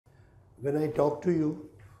When I talk to you,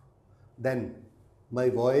 then my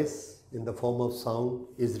voice in the form of sound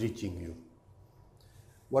is reaching you.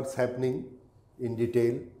 What's happening in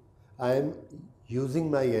detail? I am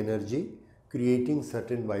using my energy, creating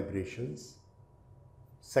certain vibrations.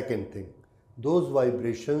 Second thing, those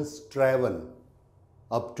vibrations travel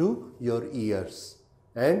up to your ears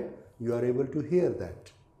and you are able to hear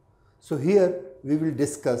that. So here we will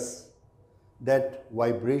discuss that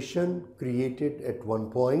vibration created at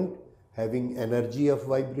one point having energy of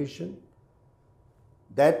vibration,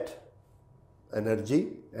 that energy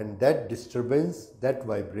and that disturbance, that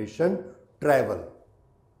vibration travel.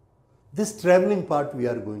 This traveling part we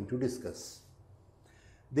are going to discuss.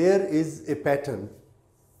 There is a pattern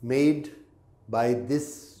made by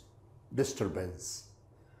this disturbance.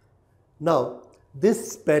 Now,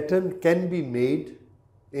 this pattern can be made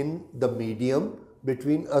in the medium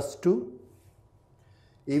between us two.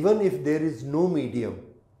 Even if there is no medium,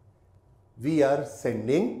 we are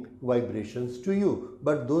sending vibrations to you,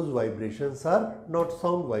 but those vibrations are not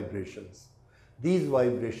sound vibrations. These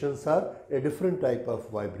vibrations are a different type of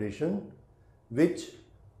vibration which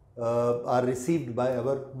are received by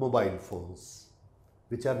our mobile phones,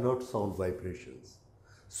 which are not sound vibrations.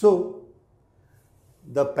 So,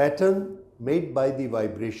 the pattern made by the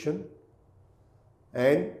vibration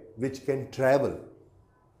and which can travel,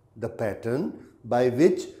 the pattern by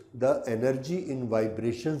which the energy in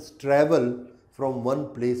vibrations travel from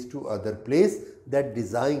one place to other place, that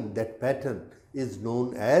design, that pattern is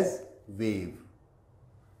known as wave.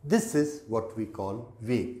 This is what we call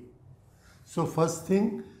wave. So first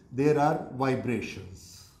thing, there are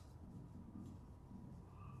vibrations.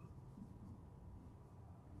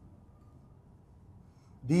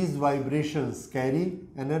 These vibrations carry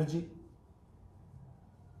energy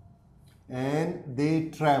and they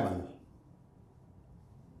travel.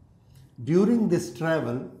 During this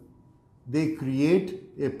travel, they create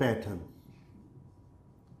a pattern,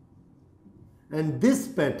 and this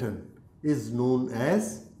pattern is known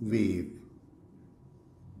as wave.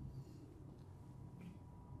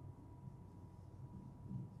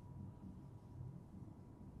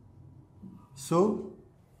 So,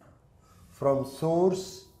 from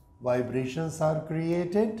source, vibrations are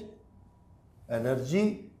created,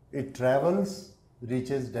 energy, it travels,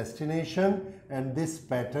 reaches destination, and this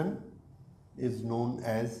pattern is known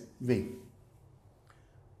as wave.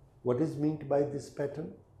 What is meant by this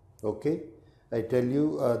pattern? Okay, I tell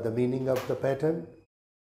you the meaning of the pattern.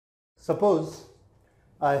 Suppose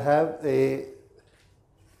I have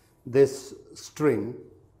this string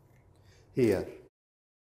here.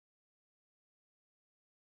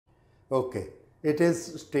 Okay, it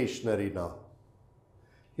is stationary now.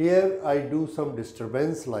 Here I do some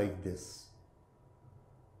disturbance like this.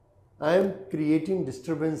 I am creating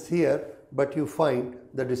disturbance here, but you find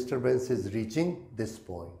the disturbance is reaching this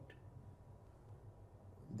point,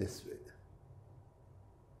 this way.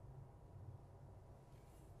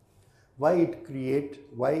 Why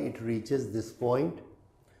it reaches this point?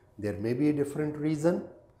 There may be a different reason,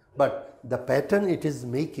 but the pattern it is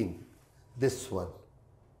making, this one,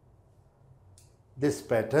 this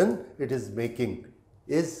pattern it is making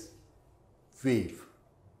is wave.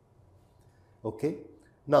 Okay.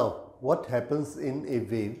 Now, what happens in a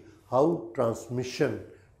wave? How transmission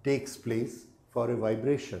takes place for a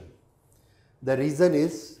vibration? The reason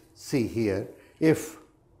is, see here, if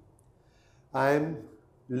I am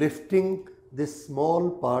lifting this small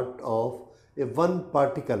part of a one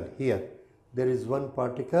particle here, there is one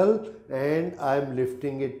particle and I am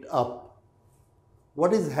lifting it up.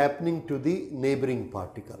 What is happening to the neighboring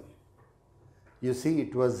particle? You see,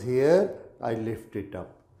 it was here, I lift it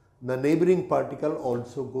up. The neighboring particle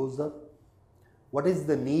also goes up. What is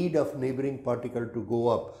the need of neighboring particle to go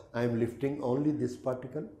up? I am lifting only this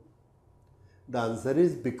particle. The answer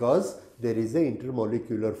is because there is an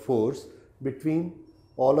intermolecular force between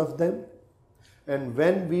all of them, and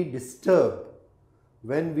when we disturb,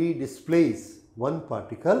 when we displace one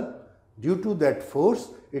particle, due to that force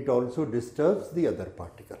it also disturbs the other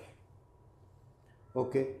particle.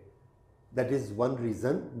 Okay, that is one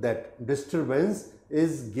reason that disturbance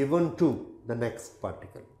is given to the next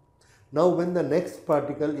particle. Now when the next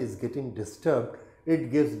particle is getting disturbed,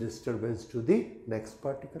 it gives disturbance to the next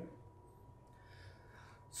particle.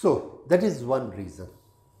 So that is one reason.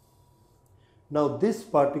 Now this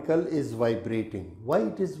particle is vibrating. Why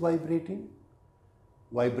it is vibrating?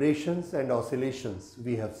 Vibrations and oscillations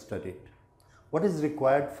we have studied. What is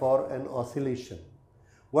required for an oscillation?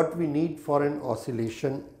 What we need for an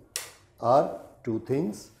oscillation are two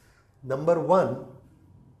things. Number one,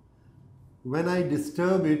 when I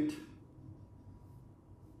disturb it,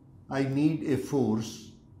 I need a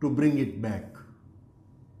force to bring it back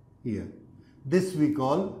here. This we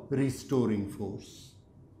call restoring force.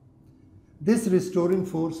 This restoring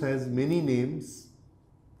force has many names.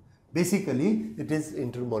 Basically, it is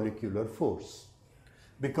intermolecular force,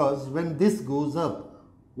 because when this goes up,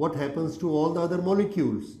 what happens to all the other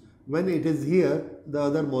molecules? When it is here, the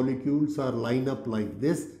other molecules are lined up like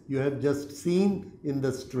this. You have just seen in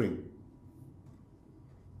the string.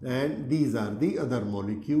 And these are the other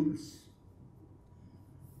molecules.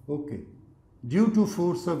 Okay. Due to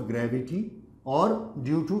force of gravity or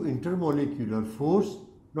due to intermolecular force,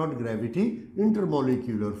 not gravity,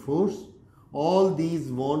 intermolecular force, all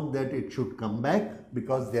these want that it should come back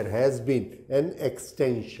because there has been an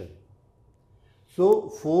extension. So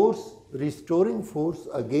force, restoring force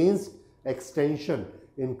against extension,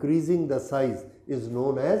 increasing the size, is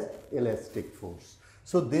known as elastic force.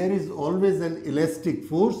 So there is always an elastic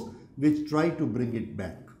force which try to bring it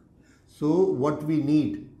back. So what we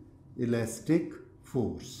need? Elastic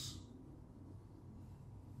force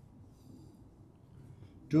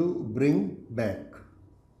to bring back.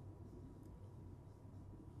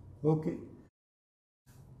 Okay.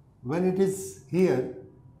 When it is here,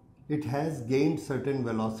 it has gained certain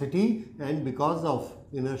velocity, and because of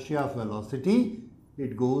inertia of velocity,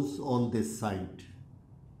 it goes on this side.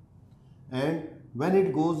 And when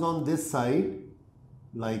it goes on this side,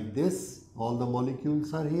 like this, all the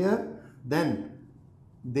molecules are here, then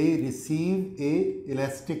they receive a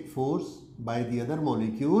elastic force by the other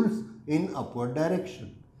molecules in upward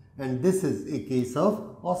direction. And this is a case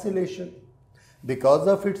of oscillation. Because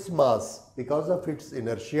of its mass, because of its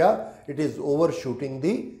inertia, it is overshooting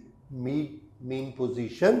the mean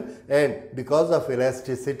position, and because of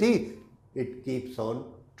elasticity, it keeps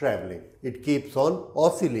on traveling. It keeps on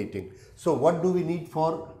oscillating. So what do we need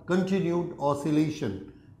for continued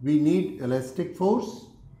oscillation? We need elastic force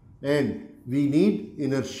and we need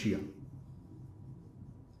inertia.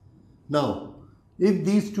 Now, if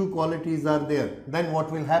these two qualities are there, then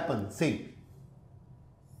what will happen? See,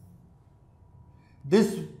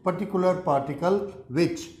 this particular particle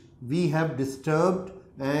which we have disturbed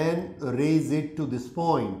and raise it to this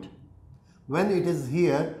point, when it is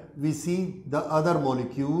here, we see the other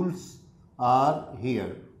molecules are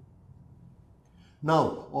here.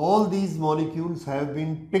 Now, all these molecules have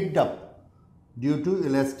been picked up due to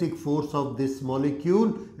elastic force of this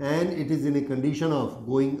molecule, and it is in a condition of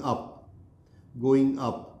going up, going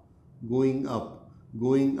up, going up,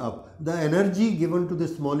 going up. The energy given to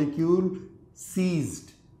this molecule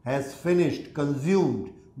ceased, has finished,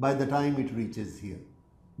 consumed by the time it reaches here.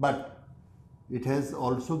 But it has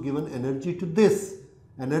also given energy to this.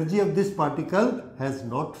 Energy of this particle has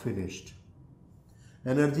not finished.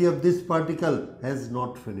 Energy of this particle has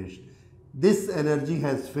not finished. This energy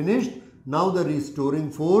has finished. Now the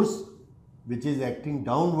restoring force, which is acting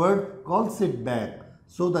downward, calls it back.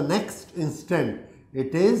 So the next instant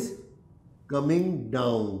it is coming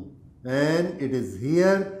down and it is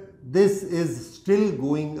here. This is still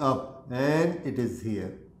going up and it is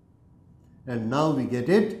here. And now we get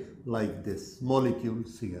it like this,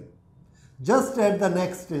 molecules here. Just at the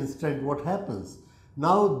next instant, what happens?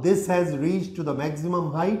 Now this has reached to the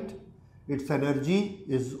maximum height, its energy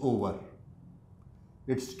is over.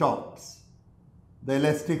 It stops. The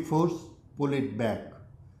elastic force pull it back.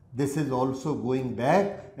 This is also going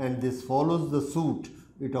back and this follows the suit.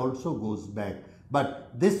 It also goes back.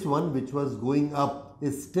 But this one which was going up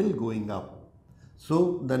is still going up.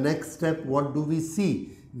 So the next step, what do we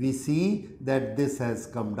see? We see that this has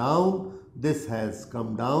come down, this has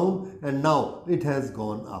come down, and now it has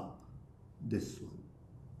gone up, this one.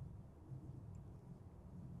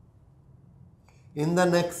 In the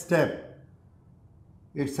next step,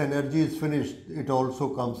 its energy is finished, it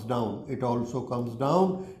also comes down, it also comes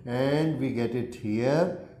down, and we get it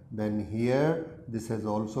here, then here, this has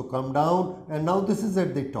also come down, and now this is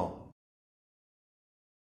at the top.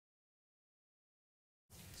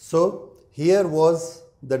 So here was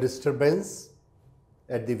the disturbance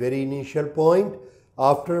at the very initial point.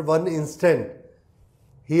 After one instant,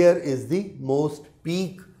 here is the most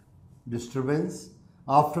peak disturbance.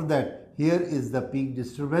 After that, here is the peak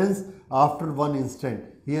disturbance. After one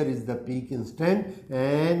instant, here is the peak instant,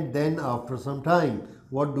 and then after some time,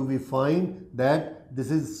 what do we find? That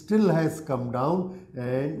this is still has come down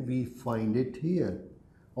and we find it here.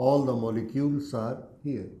 All the molecules are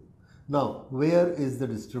here. Now, where is the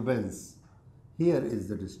disturbance? Here is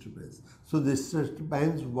the disturbance. So this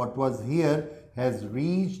disturbance, what was here, has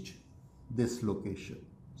reached this location.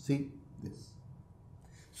 See this.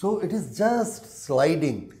 So it is just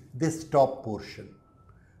sliding this top portion.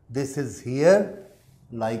 This is here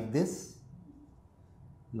like this,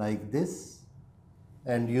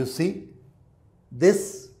 and you see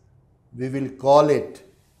this, we will call it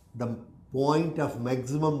the point of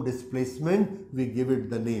maximum displacement, we give it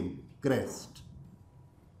the name crest.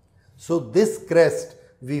 So this crest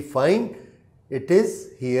we find it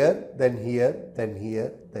is here, then here, then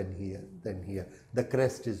here, then here, then here. The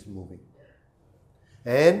crest is moving.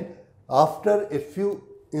 And after a few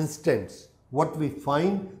instants, what we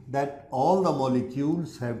find that all the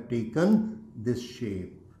molecules have taken this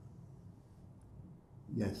shape.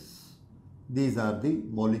 Yes, these are the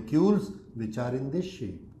molecules which are in this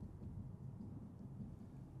shape.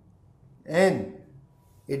 And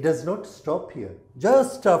it does not stop here.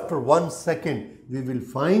 Just after 1 second, we will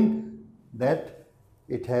find that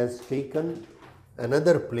it has taken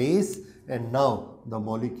another place and now the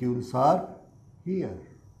molecules are here.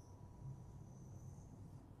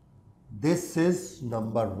 This is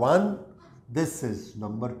number 1, this is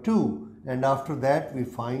number 2, and after that we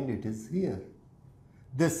find it is here.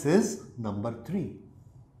 This is number 3.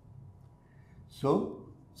 So,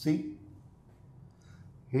 see,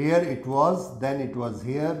 here it was, then it was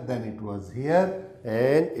here, then it was here,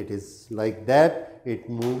 and it is like that, it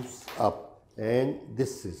moves up, and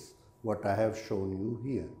this is what I have shown you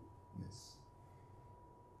here. Yes.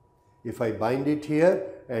 If I bind it here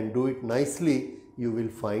and do it nicely, you will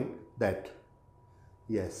find that,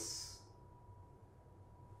 yes,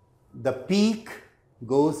 the peak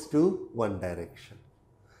goes to one direction.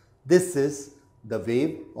 This is the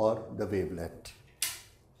wave or the wavelet.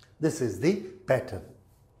 This is the pattern.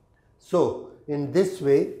 So, in this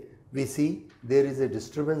way, we see there is a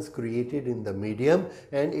disturbance created in the medium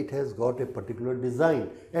and it has got a particular design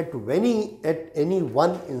at any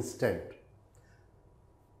one instant.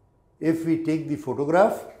 If we take the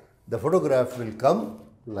photograph will come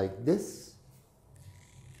like this.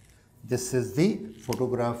 This is the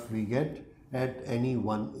photograph we get at any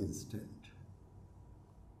one instant.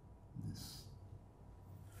 This.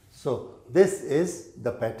 So, this is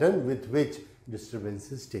the pattern with which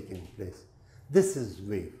disturbance is taking place. This is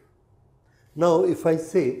wave. Now, if I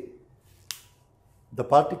say the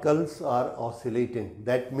particles are oscillating,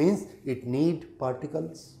 that means it needs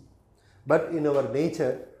particles. But in our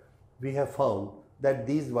nature, we have found that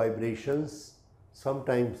these vibrations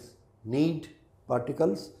sometimes need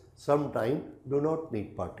particles, sometimes do not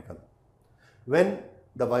need particle. When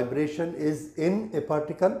the vibration is in a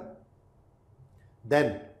particle,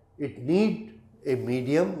 then it needs a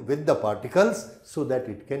medium with the particles so that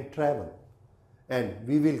it can travel, and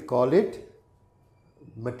we will call it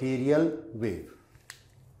material wave,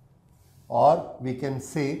 or we can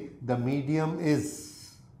say the medium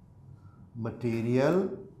is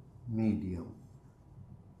material medium.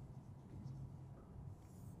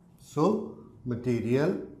 So,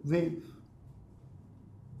 material wave.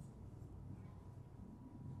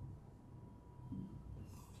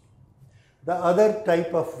 The other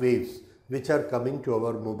type of waves which are coming to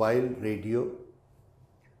our mobile radio,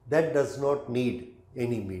 that does not need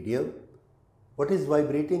any medium. What is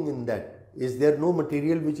vibrating in that? Is there no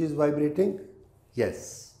material which is vibrating?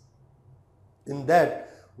 Yes. In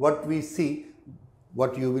that, what we see,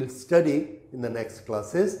 what you will study in the next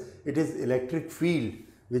classes, it is electric field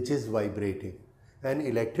which is vibrating, and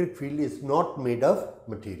electric field is not made of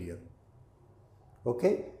material.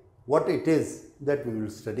 Okay? What it is, that we will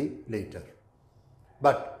study later.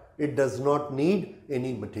 But it does not need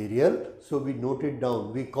any material, so we note it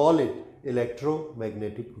down. We call it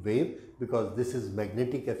electromagnetic wave because this is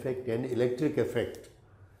magnetic effect and electric effect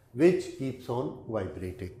which keeps on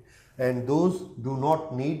vibrating, and those do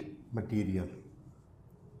not need material.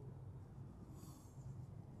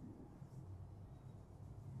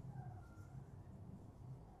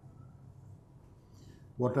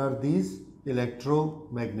 What are these?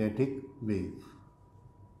 Electromagnetic waves.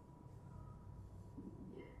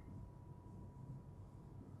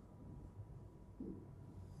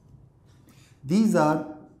 These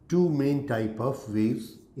are two main type of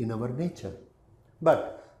waves in our nature,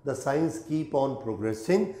 but the science keep on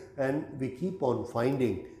progressing and we keep on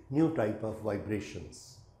finding new type of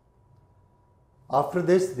vibrations. After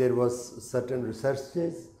this, there was certain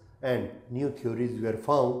researches and new theories were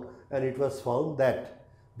found, and it was found that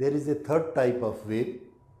there is a third type of wave,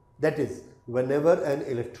 that is whenever an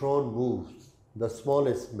electron moves, the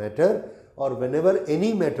smallest matter, or whenever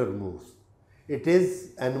any matter moves, it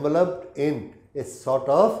is enveloped in a sort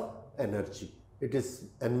of energy. It is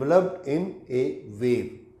enveloped in a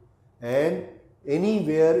wave, and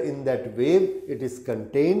anywhere in that wave it is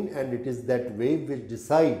contained, and it is that wave which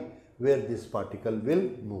decides where this particle will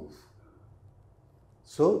move.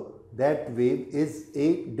 So, that wave is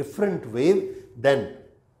a different wave than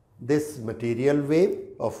this material wave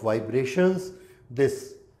of vibrations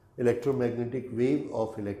this electromagnetic wave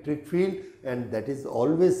of electric field, and that is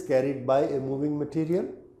always carried by a moving material.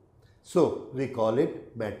 So we call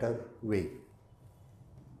it matter wave.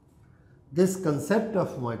 This concept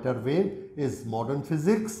of matter wave is modern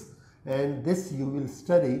physics, and this you will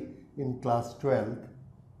study in class 12th,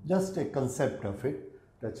 just a concept of it,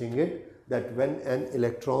 touching it, that when an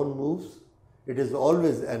electron moves, it is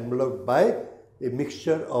always enveloped by a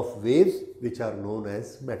mixture of waves which are known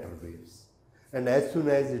as matter waves. And as soon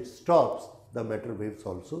as it stops, the matter waves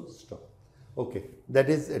also stop. Okay, that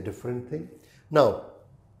is a different thing. Now,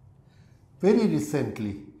 very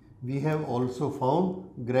recently, we have also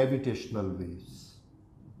found gravitational waves.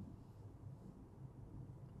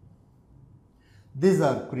 These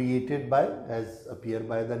are created by, as appear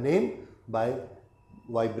by the name, by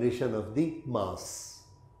vibration of the mass.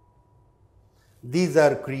 These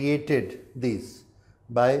are created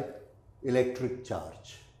by electric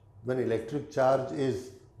charge. When electric charge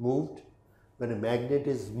is moved, when a magnet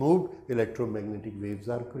is moved, electromagnetic waves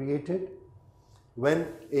are created. When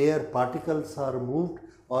air particles are moved,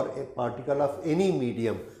 or a particle of any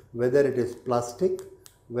medium, whether it is plastic,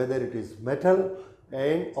 whether it is metal,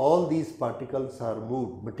 and all these particles are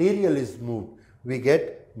moved, material is moved, we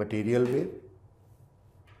get material wave.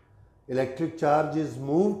 Electric charge is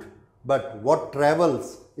moved, but what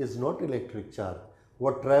travels is not electric charge.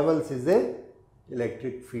 What travels is a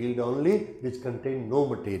electric field only, which contain no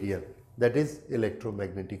material, that is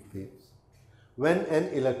electromagnetic waves. When an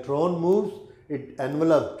electron moves, it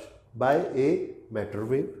enveloped by a matter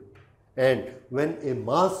wave, and when a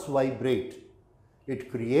mass vibrates,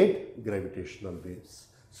 it creates gravitational waves.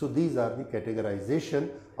 So these are the categorization,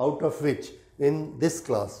 out of which in this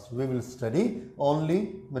class we will study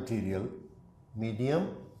only material,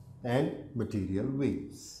 medium and material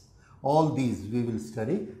waves. All these we will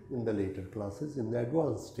study in the later classes in the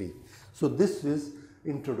advanced stage. So this is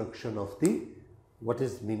introduction of the what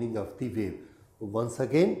is meaning of the wave. Once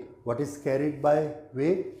again, what is carried by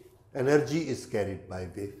wave? Energy is carried by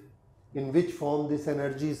wave. In which form this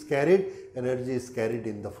energy is carried? Energy is carried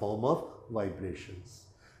in the form of vibrations.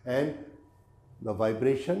 And the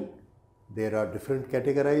vibration, there are different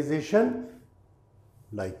categorization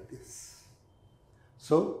like this.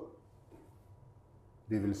 So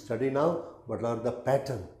we will study now what are the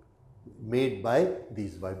pattern made by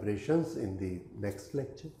these vibrations in the next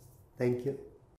lecture. Thank you.